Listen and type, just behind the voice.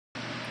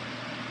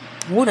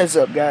What is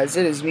up, guys?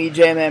 It is me,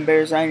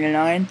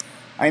 JManBears99.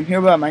 I'm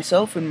here by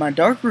myself in my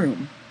dark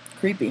room.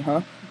 Creepy,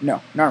 huh?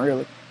 No, not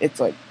really.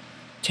 It's like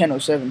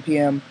 10:07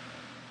 p.m.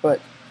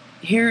 But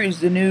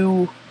here's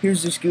the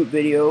scoop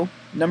video,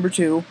 number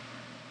 2.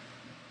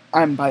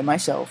 I'm by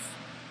myself.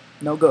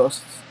 No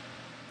ghosts.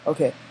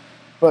 Okay,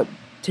 but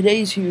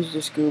today's Here's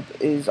the Scoop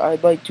is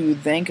I'd like to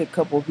thank a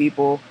couple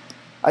people.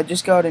 I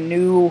just got a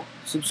new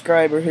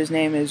subscriber. His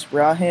name is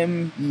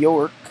Rahim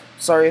York.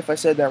 Sorry if I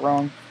said that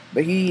wrong,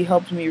 but he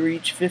helped me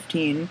reach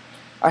 15.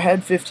 I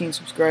had 15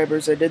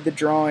 subscribers. I did the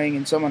drawing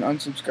and someone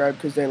unsubscribed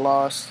because they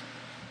lost.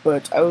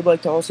 But I would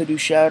like to also do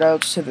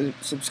shoutouts to the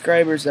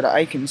subscribers that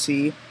I can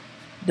see.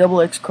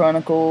 Double X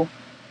Chronicle,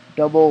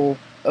 Double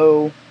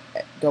O,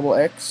 Double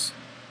X,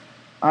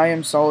 I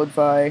Am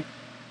Solidify,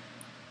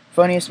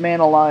 Funniest Man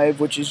Alive,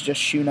 which is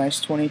just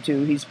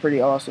Shoenice22. He's pretty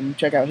awesome.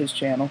 Check out his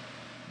channel.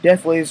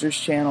 Death Laser's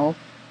channel.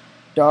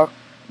 The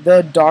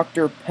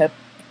Dr.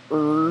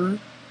 Pepper.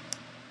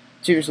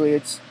 Seriously,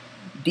 it's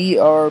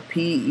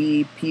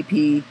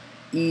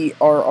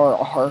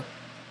DRPEPPERRR.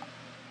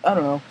 I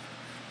don't know.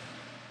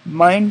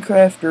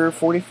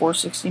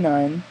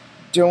 Minecrafter4469.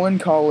 Dylan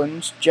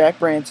Collins, Jack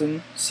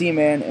Branson,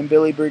 Seaman, and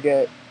Billy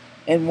Brigette.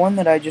 And one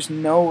that I just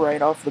know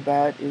right off the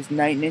bat is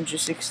Night Ninja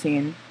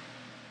 16.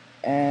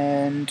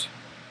 And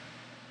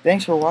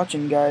thanks for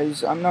watching,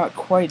 guys. I'm not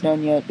quite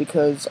done yet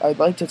because I'd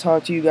like to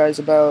talk to you guys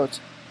about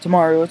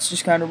tomorrow. It's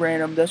just kind of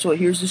random. That's what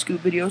Here's the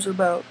Scoop videos are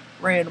about.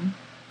 Random.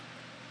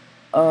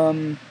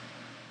 I'm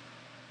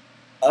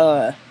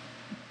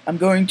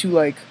going to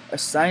like a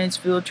science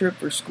field trip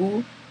for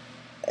school,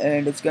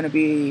 and it's gonna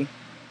be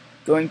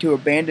going to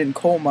abandoned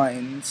coal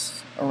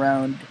mines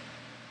around.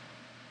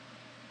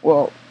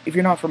 Well, if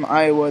you're not from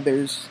Iowa,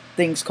 there's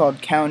things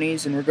called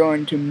counties, and we're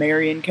going to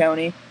Marion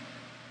County.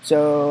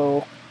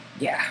 So,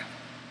 yeah.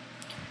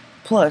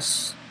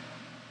 Plus,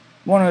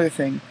 one other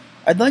thing.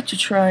 I'd like to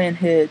try and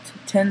hit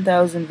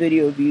 10,000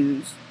 video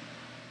views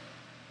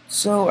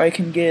so I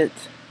can get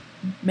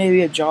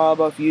maybe a job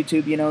off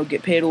YouTube, you know,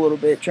 get paid a little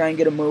bit, try and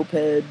get a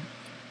moped,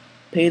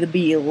 pay the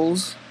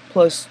bills.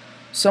 Plus,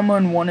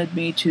 someone wanted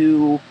me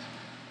to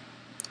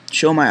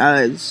show my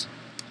eyes.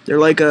 They're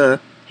like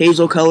a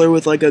hazel color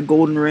with like a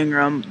golden ring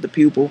around the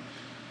pupil.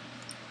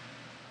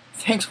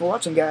 Thanks for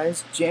watching,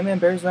 guys.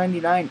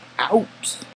 JManBears99 out.